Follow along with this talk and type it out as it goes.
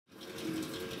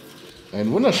Ein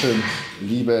wunderschön,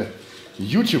 liebe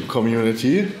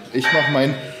YouTube-Community. Ich mache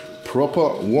mein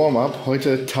Proper Warm-Up.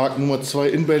 Heute Tag Nummer 2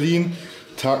 in Berlin.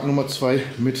 Tag Nummer 2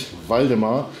 mit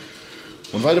Waldemar.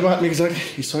 Und Waldemar hat mir gesagt,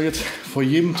 ich soll jetzt vor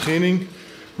jedem Training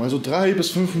mal so 3 bis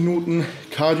 5 Minuten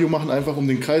Cardio machen, einfach um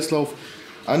den Kreislauf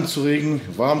anzuregen,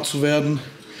 warm zu werden.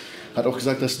 Hat auch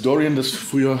gesagt, dass Dorian das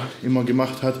früher immer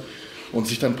gemacht hat und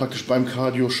sich dann praktisch beim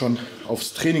Cardio schon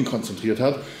aufs Training konzentriert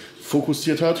hat,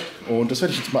 fokussiert hat. Und das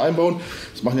werde ich jetzt mal einbauen.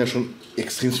 Das machen ja schon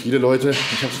extrem viele Leute.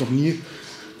 Ich habe es noch nie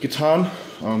getan.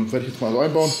 Werde ich jetzt mal so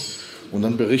einbauen und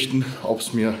dann berichten, ob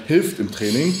es mir hilft im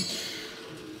Training.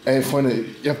 Ey, Freunde,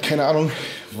 ihr habt keine Ahnung,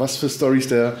 was für Storys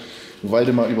der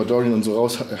Waldemar über Dorian und so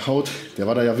raushaut. Der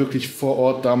war da ja wirklich vor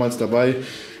Ort damals dabei.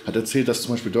 Hat erzählt, dass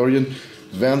zum Beispiel Dorian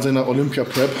während seiner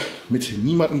Olympia-Prep mit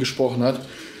niemandem gesprochen hat,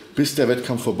 bis der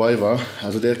Wettkampf vorbei war.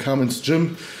 Also der kam ins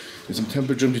Gym, ist im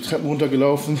Tempel-Gym die Treppen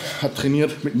runtergelaufen, hat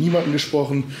trainiert, mit niemandem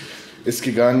gesprochen, ist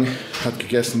gegangen, hat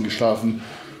gegessen, geschlafen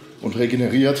und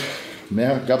regeneriert.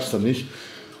 Mehr gab es da nicht.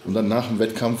 Und dann nach dem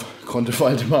Wettkampf konnte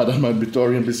Waldemar dann mal mit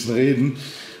Dorian ein bisschen reden.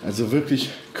 Also wirklich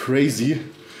crazy.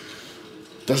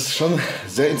 Das ist schon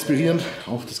sehr inspirierend,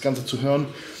 auch das Ganze zu hören.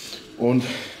 Und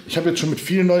ich habe jetzt schon mit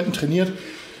vielen Leuten trainiert,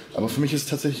 aber für mich ist es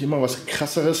tatsächlich immer was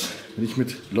Krasseres, wenn ich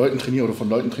mit Leuten trainiere oder von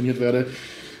Leuten trainiert werde,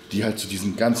 die halt zu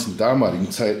diesen ganzen damaligen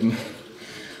Zeiten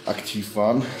aktiv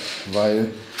waren. Weil,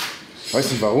 ich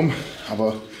weiß nicht warum,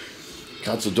 aber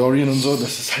gerade so Dorian und so,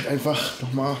 das ist halt einfach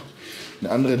nochmal eine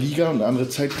andere Liga und eine andere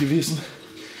Zeit gewesen.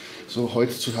 So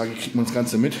heutzutage kriegt man das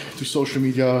Ganze mit durch Social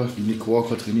Media, wie Nick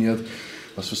Walker trainiert,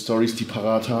 was für Stories die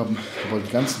parat haben. Aber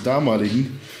die ganzen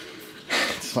damaligen,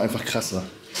 das war einfach krasser.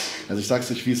 Also ich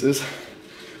sag's euch, wie es ist.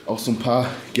 Auch so ein paar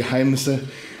Geheimnisse.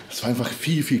 Das war einfach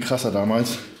viel, viel krasser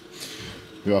damals.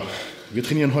 Ja, wir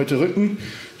trainieren heute Rücken.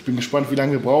 Ich bin gespannt, wie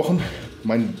lange wir brauchen.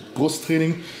 Mein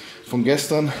Brusttraining von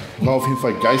gestern war auf jeden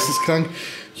Fall geisteskrank.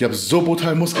 Ich habe so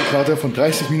brutal Muskelkater von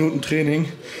 30 Minuten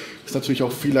Training. Ist natürlich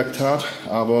auch viel Laktat,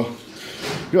 aber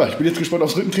ja, ich bin jetzt gespannt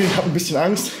aufs Rückentraining. Ich habe ein bisschen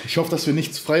Angst. Ich hoffe, dass wir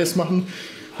nichts Freies machen,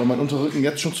 weil mein Unterrücken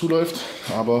jetzt schon zuläuft.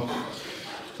 Aber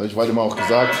das habe ich Waldemar auch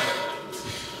gesagt.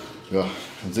 Ja,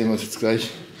 dann sehen wir uns jetzt gleich,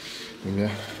 wenn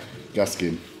wir Gas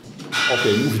geben.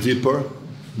 Okay, move deeper,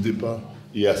 deeper.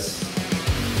 Yes.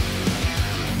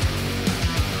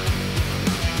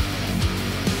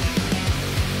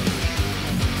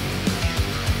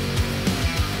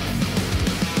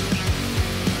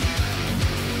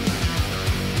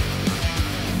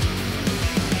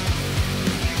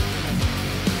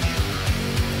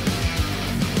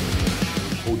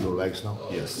 Hold your legs now.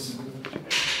 Yes.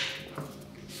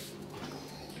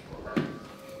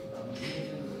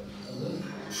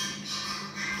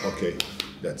 Okay,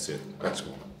 that's it. Let's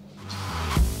go.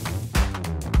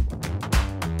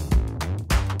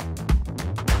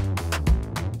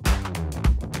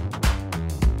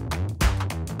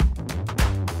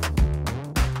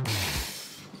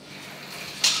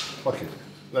 Okay,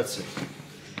 let's see.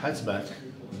 Hands back,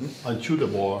 onto the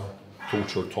bar,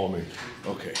 touch your tummy.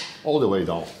 Okay, all the way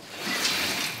down.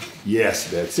 Yes,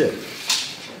 that's it.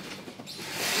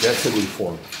 That's a good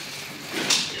form.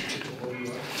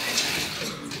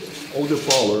 Hold the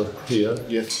power here,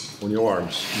 yes, on your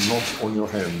arms, not on your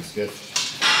hands, yes.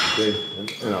 Okay, and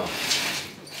now.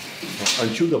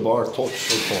 Until the bar touches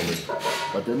your tummy.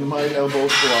 But then my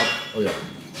elbows go up. Oh yeah.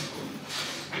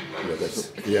 Yeah,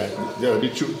 that's yeah. They're a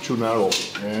bit too narrow.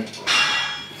 Yeah.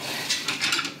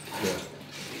 Yeah.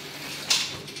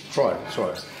 Try.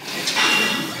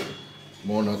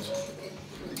 More not.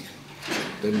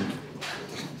 Then.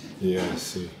 Yeah, I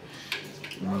see.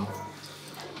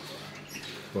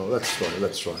 Well, let's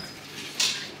try.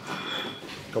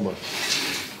 Come on.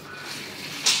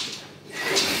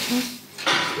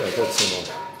 Yeah, that's enough.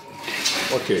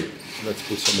 Okay, let's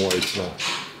put some more weights now.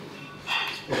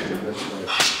 Okay, let's try.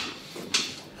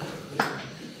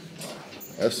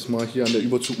 Erstmal hier an der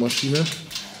Überzugmaschine.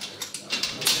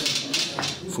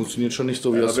 Funktioniert schon nicht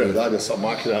so, wie Na das soll. verdade, essa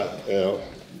máquina é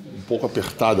um pouco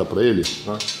apertada para ele, né?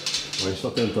 Mas a gente está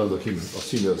tentando aqui,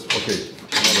 assim mesmo. Ok,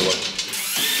 vamos agora.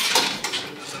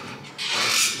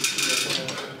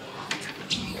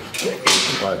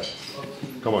 Vai.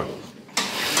 Come on.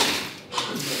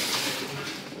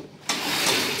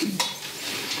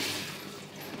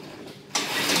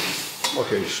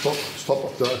 Okay, stop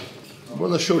up there. I'm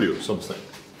going to show you something.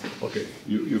 Okay,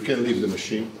 you can leave the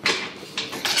machine.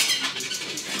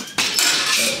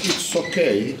 It's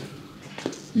okay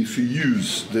if you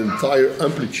use the entire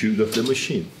amplitude of the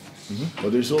machine.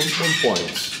 But there's only one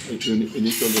point you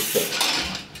need to understand.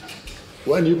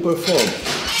 When you perform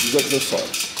this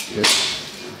exercise,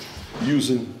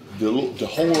 using the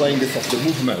whole length of the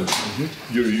movement.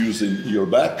 You're using your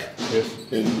back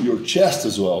and your chest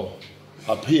as well.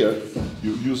 Up here,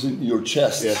 you're using your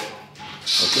chest.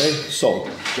 Okay, so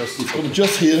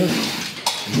just here,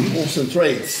 you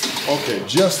concentrate. Okay.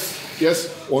 Just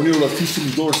on your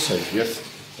latissimus dorsi.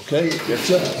 Okay,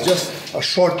 just a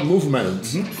short movement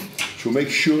to make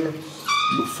sure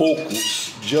you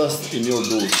focus just in your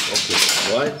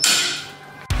glutes. Okay, right?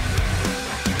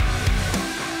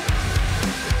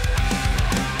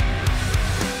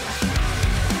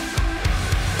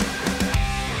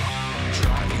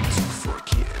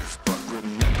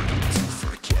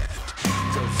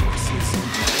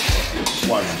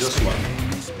 Just one.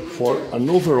 For an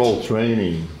overall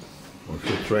training, or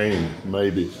for training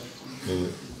maybe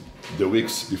in the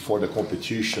weeks before the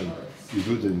competition, you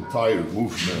do the entire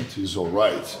movement, is all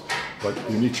right, but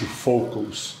you need to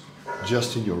focus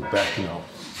just in your back now,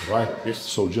 right?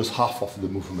 So just half of the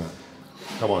movement.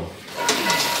 Come on.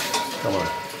 Come on.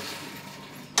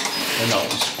 And now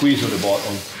squeeze at the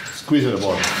bottom. Squeeze at the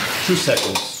bottom. 2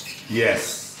 seconds.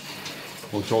 Yes.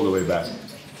 Control the way back.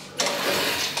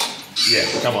 Yeah,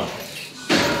 come on.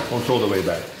 Control the way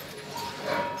back.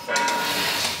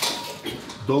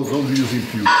 Don't use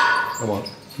impute. Come on.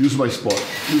 Use my spot.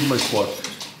 Use my spot.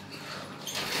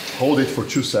 Hold it for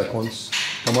 2 seconds.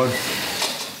 Come on.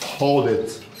 Hold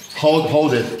it.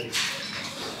 Hold it.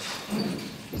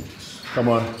 Come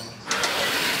on.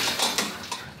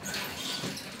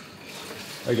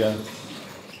 Again.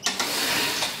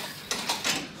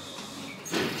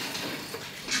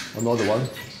 Another one.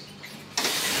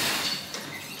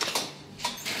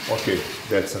 Okay,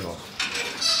 that's enough.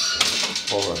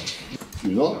 All right.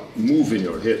 You're not moving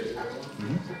your hip.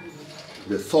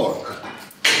 The torque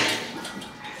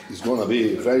is going to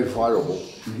be very variable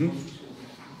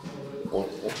on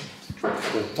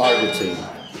targeting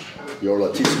your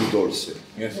latissimus dorsi.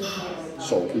 Yes.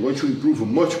 So you're going to improve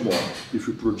much more if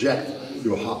you project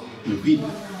your hip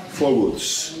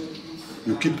forwards.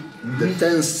 You keep the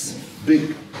tense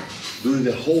big during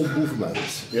the whole movement.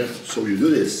 Yes. So you do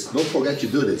this. Don't forget to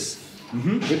do this.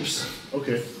 Hips.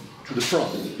 Okay. To the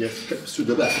front. Yes. Hips to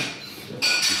the back.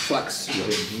 You flex your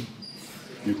hip.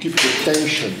 You keep the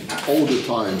tension all the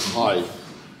time high.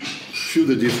 Feel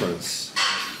the difference.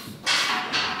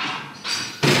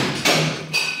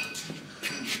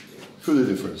 Feel the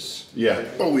difference. Yeah.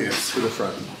 Oh yes. To the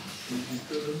front.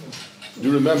 Do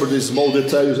you remember these small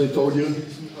details I told you?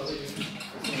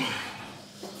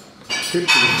 Hip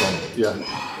to the front. Yeah.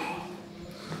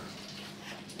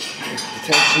 The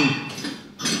tension.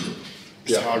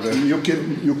 Yeah. Harder. You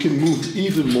can move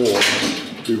even more.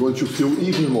 You're going to feel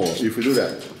even more if you do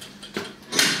that.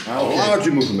 A large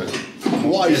movement.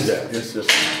 Why is that? Yes.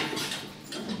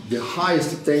 The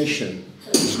highest tension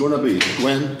is going to be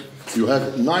when you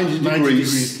have 90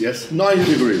 degrees. Yes. 90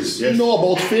 degrees. Yes. You know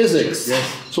about physics. Yes.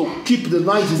 So keep the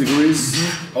 90 degrees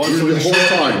Also the whole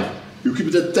time. You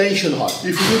keep the tension high. If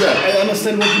you do that, I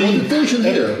understand what you mean. the tension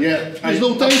here. Yeah. There's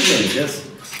no tension. Yes.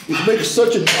 It makes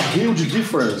such a huge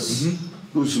difference.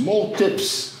 Those small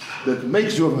tips that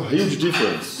makes you a huge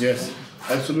difference. Yes.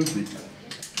 Absolutely.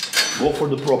 Go for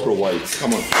the proper weights.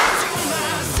 Come on.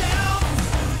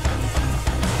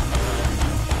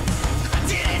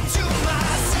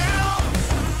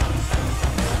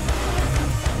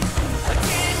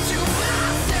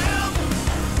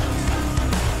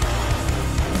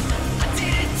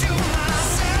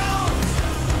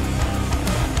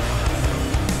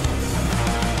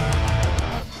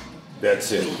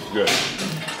 That's it. Good.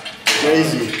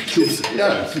 Crazy.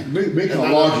 Yeah, make a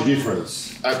large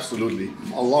difference. Absolutely.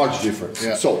 A large difference.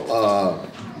 Yeah. So,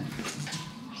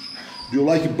 do you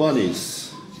like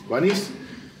bunnies? Bunnies?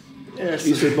 Yes.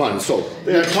 Easter bunnies. So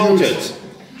They are counted. cute.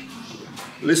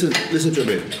 Listen to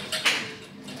me.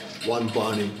 1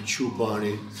 bunny, 2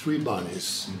 bunny, 3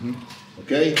 bunnies.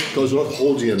 Okay? Because you're not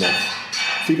holding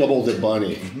enough. Think about the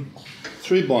bunny.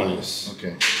 3 bunnies.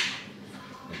 Okay.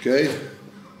 Okay?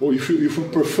 Or if you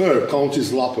prefer, count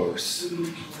slappers.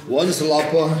 1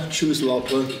 slapper, 2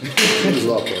 slapper, 3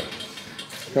 slapper.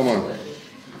 Come on.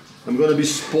 I'm gonna be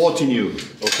spotting you.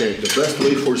 Okay, the best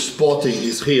way for spotting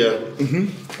is here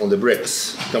on the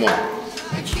bricks. Come on.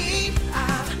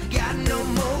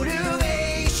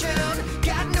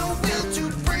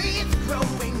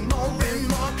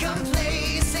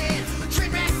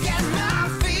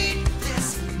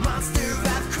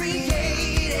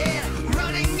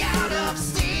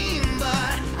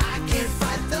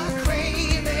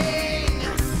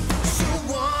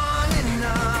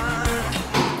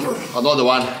 Another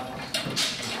one.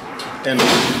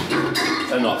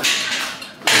 Enough.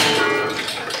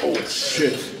 Oh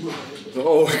shit.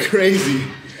 Oh, crazy.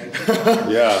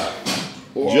 Yeah.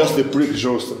 Wow. Just the prick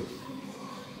Josten.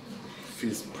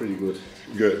 Feels pretty good.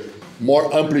 Good.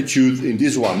 More amplitude in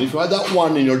this one. If you have that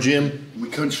one in your gym, We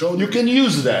can show you can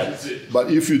use that.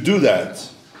 But if you do that,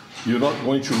 you're not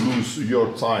going to lose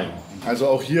your time. Also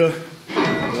auch hier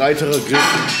breiterer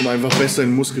Griff, um einfach besser in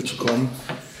den Muskel zu kommen.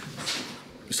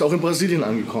 Ist auch in Brasilien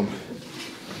angekommen.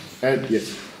 And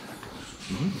yes.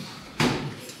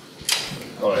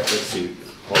 All right, let's see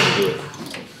how to do it.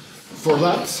 For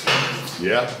that,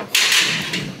 Yeah.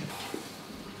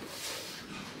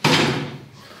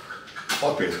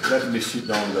 Okay, let me sit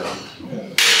down there.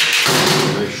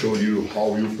 And I show you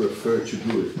how you prefer to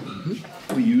do it.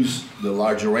 We use the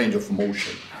larger range of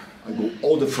motion. I go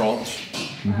all the front,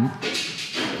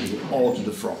 I go all to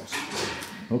the front.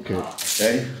 okay.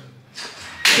 Okay?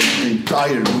 And the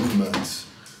entire movement.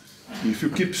 If you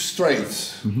keep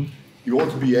straight, you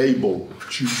won't be able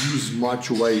to use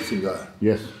much weight in there.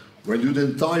 Yes. When you do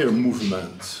the entire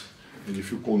movement, and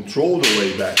if you control the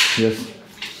way back, Yes.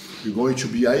 you're going to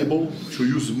be able to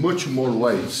use much more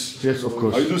weights. Yes, of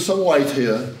course. I do some weight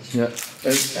here, Yeah.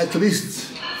 and at least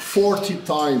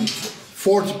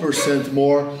 40%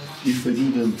 more if I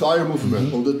do the entire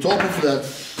movement. On the top of that,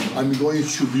 I'm going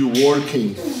to be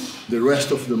working the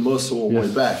rest of the muscle on my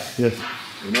back. Yes.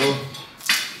 You know,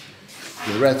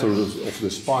 the rest of the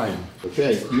spine.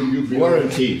 Okay, you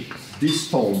guarantee this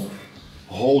tone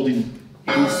holding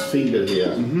this finger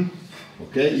here.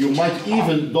 Okay, you might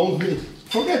even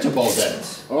forget about that.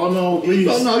 Oh no, please.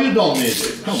 No, you don't need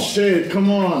it. Come on. Shit, come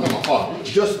on. Oh,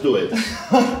 just do it.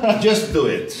 Just do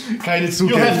it. Keine You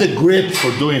Zugriff. have the grip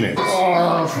for doing it.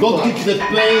 Don't keep the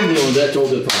pain on that all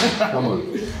the time. Come on.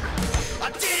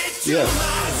 Yes.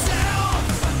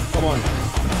 Come on.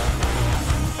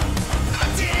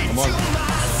 Come on.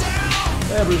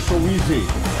 Ever so easy.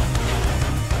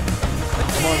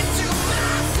 Come on.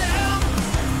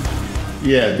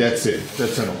 Yeah, that's it.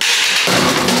 That's enough.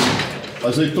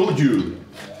 As I told you,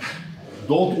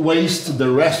 don't waste the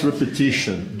last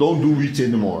repetition. Don't do it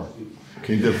anymore.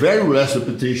 In the very last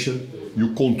repetition,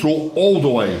 you control all the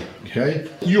way. Okay?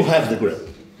 You have the grip.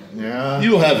 Yeah.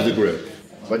 You have the grip.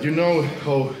 But you know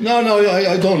how. No,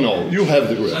 I don't know. You have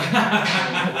the grip.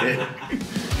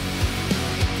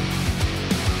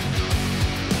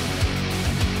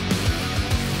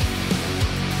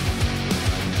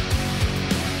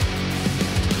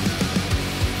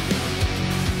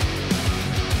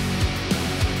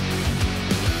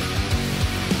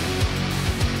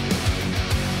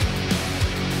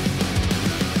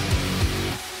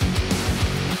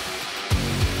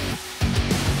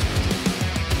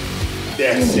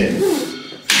 That's it.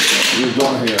 You're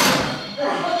done here.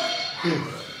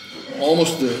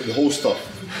 Almost the whole stuff.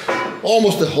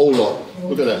 Almost the whole lot.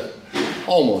 Look at that.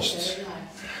 Almost.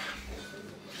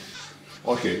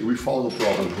 Okay, we found the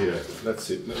problem here. Let's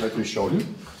see. Let me show you.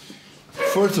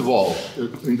 First of all,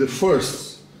 in the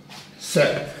first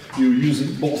set, you're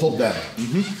using both of them.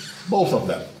 Both of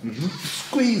them.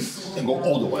 Squeeze and go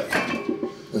all the way.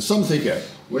 And something else.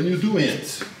 When you do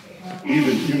it,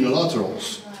 even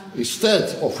unilaterals, instead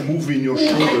of moving your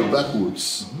shoulder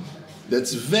backwards,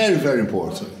 that's very, very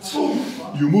important.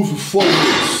 You move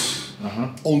forwards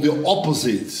on the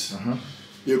opposite.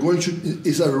 You're going to,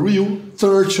 it's a real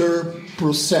torture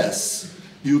process.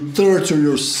 You torture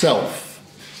yourself.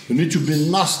 You need to be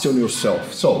nasty on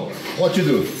yourself. So, what you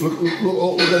do,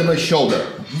 look at my shoulder.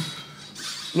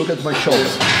 Look at my shoulder.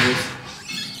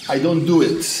 I don't do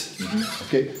it.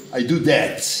 Okay, I do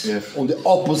that. On the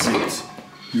opposite.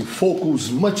 You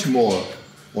focus much more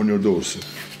on your dorsal.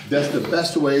 That's the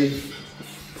best way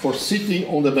for sitting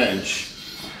on the bench.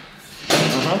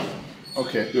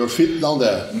 Okay, your feet down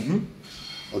there.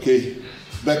 Okay,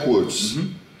 backwards.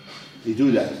 You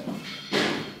do that.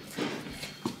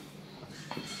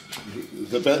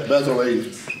 The better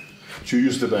way to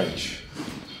use the bench.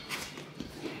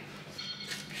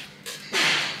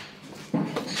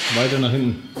 Weiter nach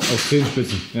hinten, auf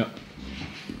Zehenspitzen, ja.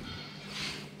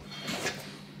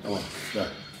 Come on, there.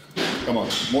 Come on,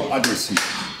 more aggressive.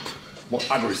 More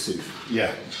aggressive.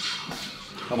 Yeah.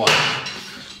 Come on.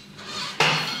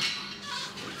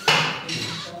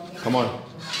 Come on.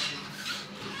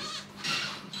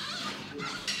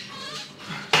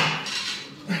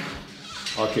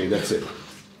 Okay, that's it.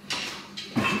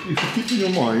 If you keep in your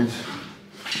mind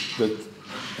that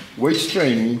weight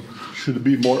training should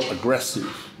be more aggressive,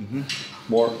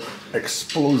 more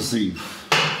explosive,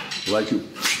 like you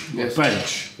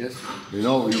bench. Yes. You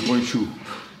know, you're going to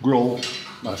grow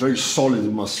a very solid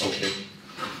muscle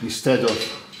instead of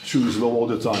too slow all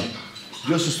the time.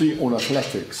 Just to see on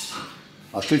athletics,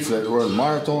 athletes that run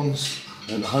marathons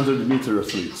and 100-meter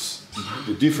athletes.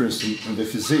 the difference in the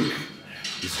physique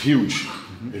is huge.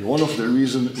 And one of the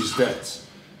reasons is that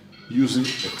using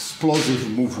explosive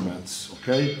movements,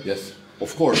 okay? Yes.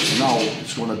 Of course, now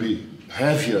it's going to be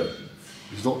heavier.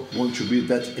 It's not going to be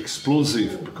that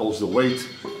explosive because the weight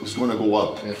is going to go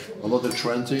up. Yes. Another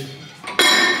 20.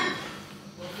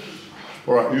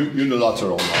 All right,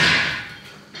 unilateral now.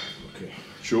 Okay.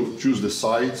 Choose the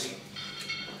sides.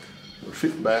 Your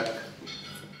feet back.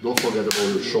 Don't forget about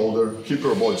your shoulder. Keep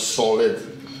your body solid.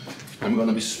 I'm going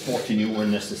to be spotting you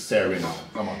when necessary now.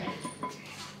 Come on.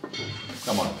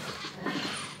 Come on.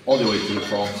 All the way to the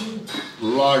front.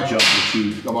 Large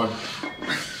amplitude. Come on.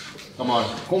 Come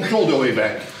on. Control the way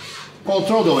back.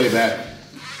 Control the way back.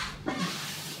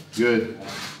 Good.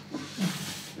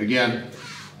 Again.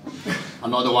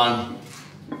 Another one.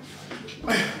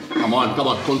 Come on, come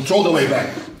on. Control the way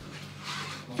back.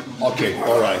 Okay,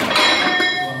 all right.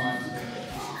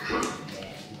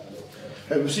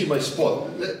 Have you seen my spot?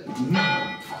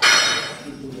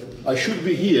 I should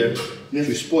be here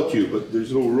to spot you, but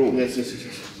there's no room. Yes, yes,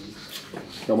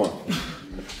 yes. Come on.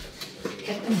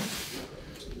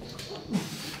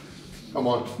 Come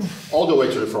on. All the way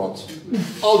to the front.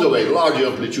 All the way. Large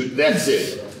amplitude. That's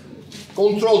it.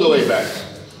 Control the way back.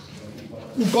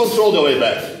 Control the way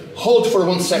back. Hold for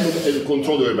 1 second and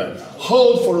control the way back.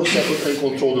 Hold for a second and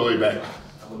control the way back.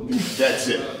 That's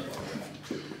it.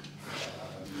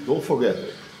 Don't forget.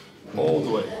 All the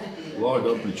way. Large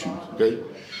amplitude. Okay?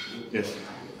 Yes.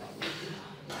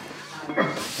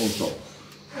 Control.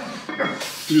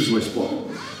 Use my spot.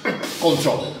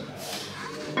 Control.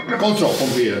 Control from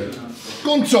here.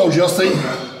 Control, Justin.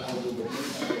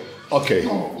 Okay.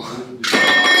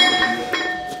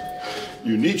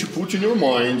 You need to put in your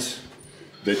mind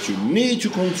that you need to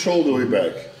control the way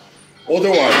back.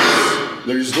 Otherwise,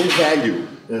 there is no value.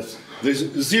 Yes. There's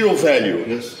zero value.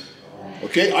 Yes.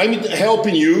 Okay, I'm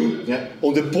helping you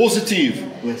on the positive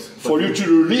for you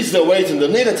to release the weight in the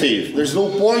negative. There's no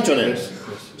point on it. Yes.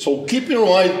 So keep in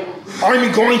mind,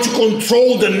 I'm going to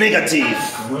control the negative.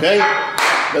 Okay?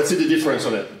 Let's see the difference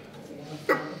on it.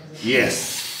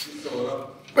 Yes.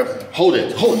 Hold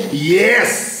it. Hold it.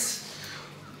 Yes.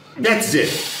 That's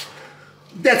it.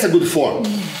 That's a good form.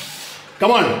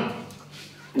 Come on.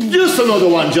 Just another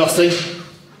one, Justin.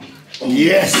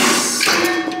 Yes.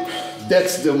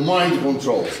 That's the mind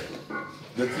control.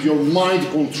 That's your mind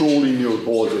controlling your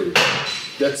body.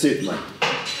 That's it, man.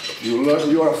 You learn.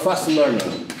 You are a fast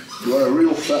learner. You are a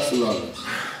real fast learner.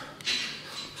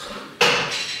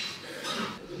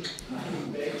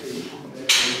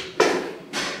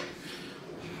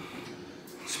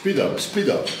 Speed up, speed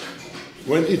up.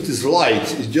 When it is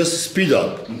light, it's just speed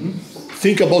up.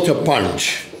 Think about a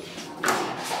punch.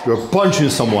 You're punching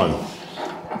someone.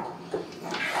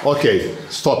 Okay,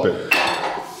 stop it.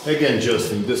 Again,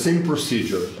 Justin, the same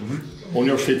procedure. On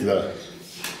your feet there.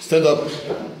 Stand up.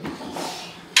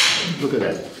 Look at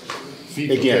that. Feet.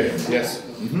 Again. Okay. Yes.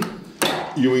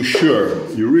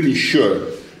 You're really sure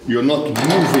you're not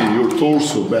moving your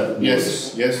torso backwards.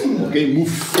 Yes. Yes. Okay, move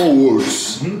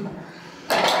forwards.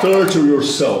 Turn to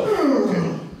yourself.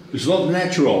 It's not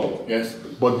natural. Yes.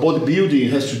 But bodybuilding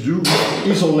has to do with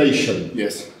isolation.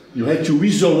 Yes. You have to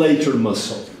isolate your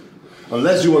muscle.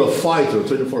 Unless you are a fighter,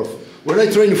 training for when I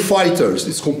train fighters,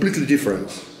 it's completely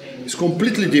different. It's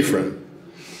completely different.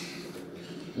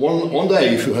 One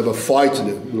day, if you have a fight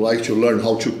and you like to learn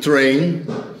how to train,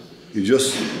 you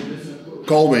just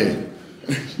call me.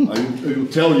 I will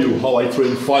tell you how I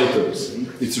train fighters.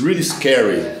 It's really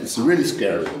scary. It's really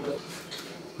scary.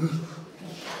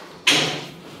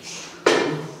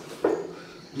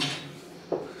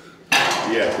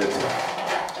 Yeah, that's it.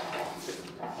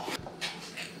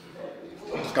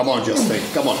 Come on, Justin.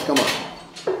 Come on, come on.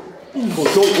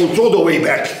 Control the way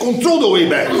back. Control the way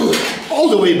back. All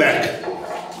the way back.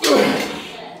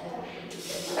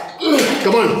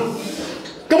 Come on.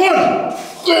 Come on.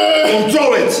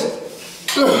 Control it.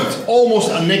 It's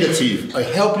almost a negative. I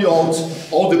help you out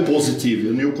all the positive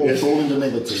and you're controlling the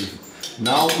negative.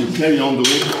 Now you carry on doing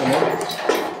it. Come on.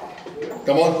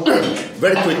 Come on.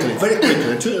 Very quickly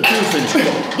until you finish. Come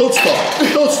on. Don't stop.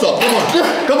 Don't stop. Come on.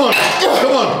 Come on.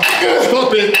 Come on.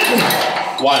 Stop it.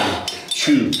 1,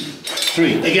 2,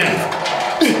 3. Again.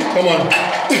 Come on.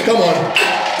 Come on.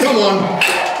 Come on.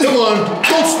 Come on.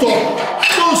 Don't stop.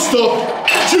 Don't stop.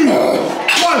 2, 1.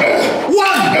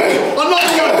 1.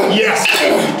 Another one. Yes.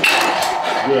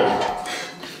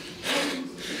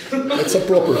 Good. That's a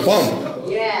proper pump.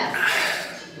 Yeah.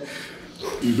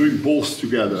 You're doing both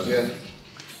together. Yeah.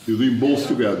 You're doing both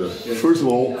together. Yeah. First of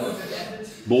all,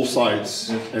 both sides,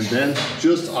 and then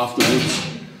just afterwards,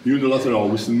 unilateral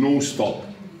with no stop.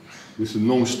 With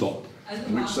no stop.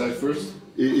 Which side first?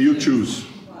 You choose.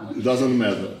 It doesn't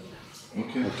matter.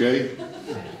 Okay?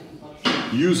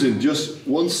 Using just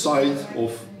one side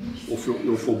of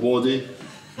your body,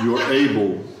 you're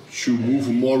able to move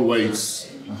more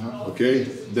weights. Okay?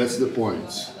 That's the point.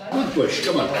 Good push.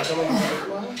 Come on. Come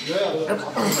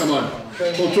on.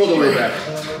 Control the way back.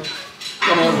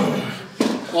 Come on.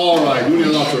 All right.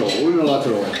 Unilateral.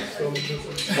 Unilateral.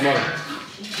 Come on.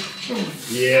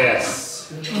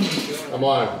 Yes. Come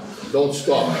on. Don't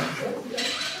stop.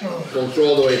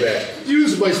 Control the way back.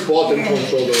 Use my spot and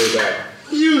control the way back.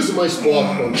 Use my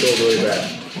spot, control the way back.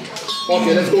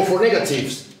 Okay, let's go for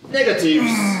negatives.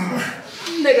 Negatives.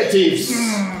 Negatives.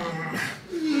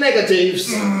 Negatives.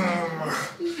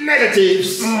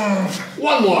 Negatives.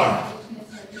 One more.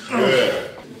 Good.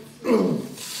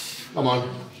 Come on.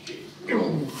 Come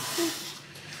on.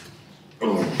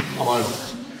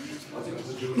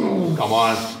 Come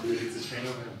on.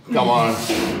 Come on.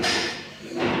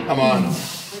 Come on.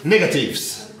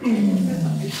 Negatives.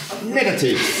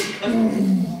 Negatives.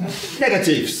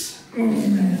 Negatives.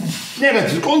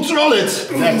 Negatives. Control it.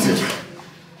 That's it.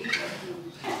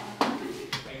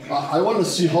 I want to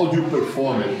see how you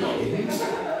perform it now.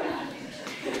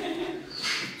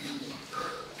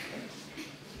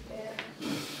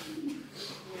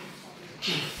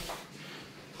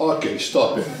 Okay,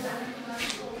 stop it.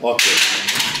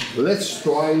 Okay. Let's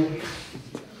try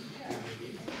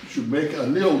to make a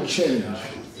little change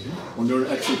on your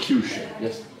execution.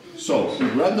 Yes. So you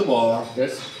grab the bar,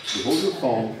 Yes. you hold your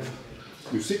thumb,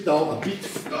 you sit down a bit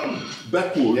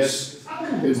backwards, Yes.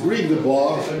 and bring the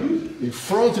bar in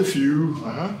front of you,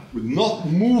 with not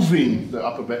moving, The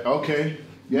upper back. Okay.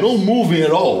 Yes. no moving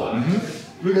at all.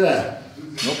 Look at that.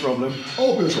 No problem.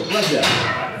 Open your like that.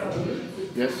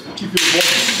 Yes. Keep your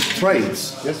body straight,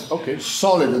 Yes. Okay.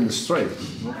 solid and straight.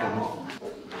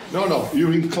 No,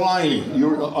 you're inclining.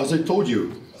 You're, as I told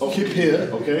you, keep here.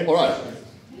 Okay. All right.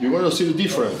 You're going to see the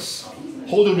difference.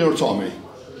 Hold on your tummy.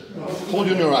 Hold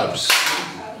on your abs.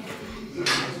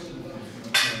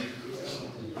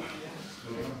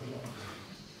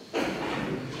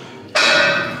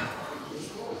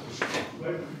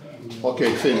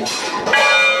 Okay, finish.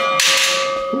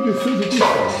 Could you feel the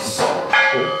difference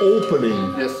of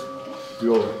opening Yes.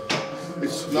 your...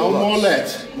 It's now more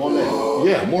lat. More lat.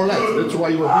 Yeah, more or less. That's why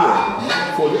you are here.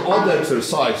 For the other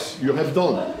exercise you have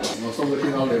done. Nós estamos aqui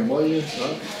na Alemanha,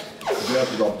 né?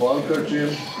 Dentro da bunker gym.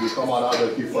 E o camarada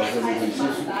aqui fazendo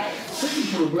exercício. Sem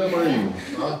problema nenhum.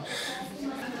 Tá?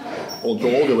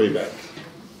 Control all the way back.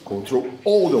 Control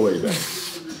all the way back.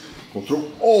 Control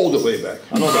all the way back.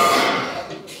 Another.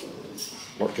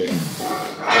 Okay. Okay.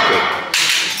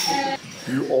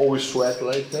 You always sweat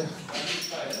like that?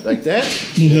 Like that?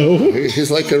 No. He's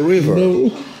like a river.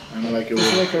 No. I'm like a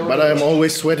but I'm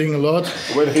always sweating a lot.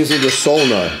 When he's in the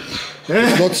sauna.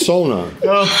 It's not sauna.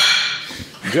 Oh.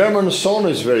 German sauna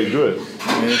is very good.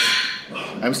 Yes.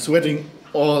 I'm sweating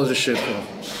all the shit off.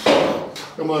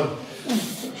 Come on.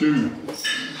 Two.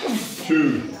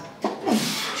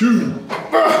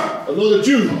 Another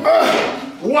two.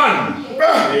 One.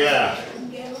 Yeah.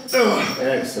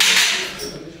 Excellent.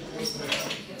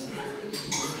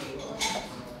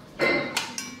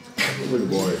 Good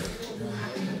boy.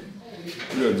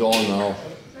 You're done now.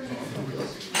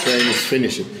 Train is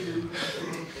finishing.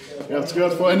 Ihr habt's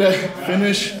gehört, Freunde.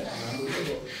 Finish.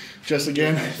 Just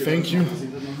again, thank you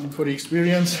for the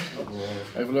experience.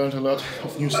 I've learned a lot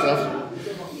of new stuff.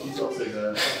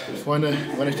 Freunde,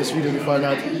 wenn euch das Video gefallen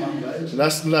hat,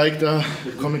 lasst ein Like da,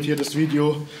 kommentiert das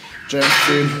Video.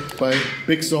 JAM10 bei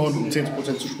Big Zone, um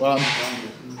 10% zu sparen.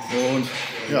 Und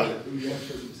ja,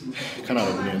 Kanal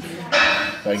abonnieren.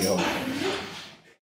 Reingehauen.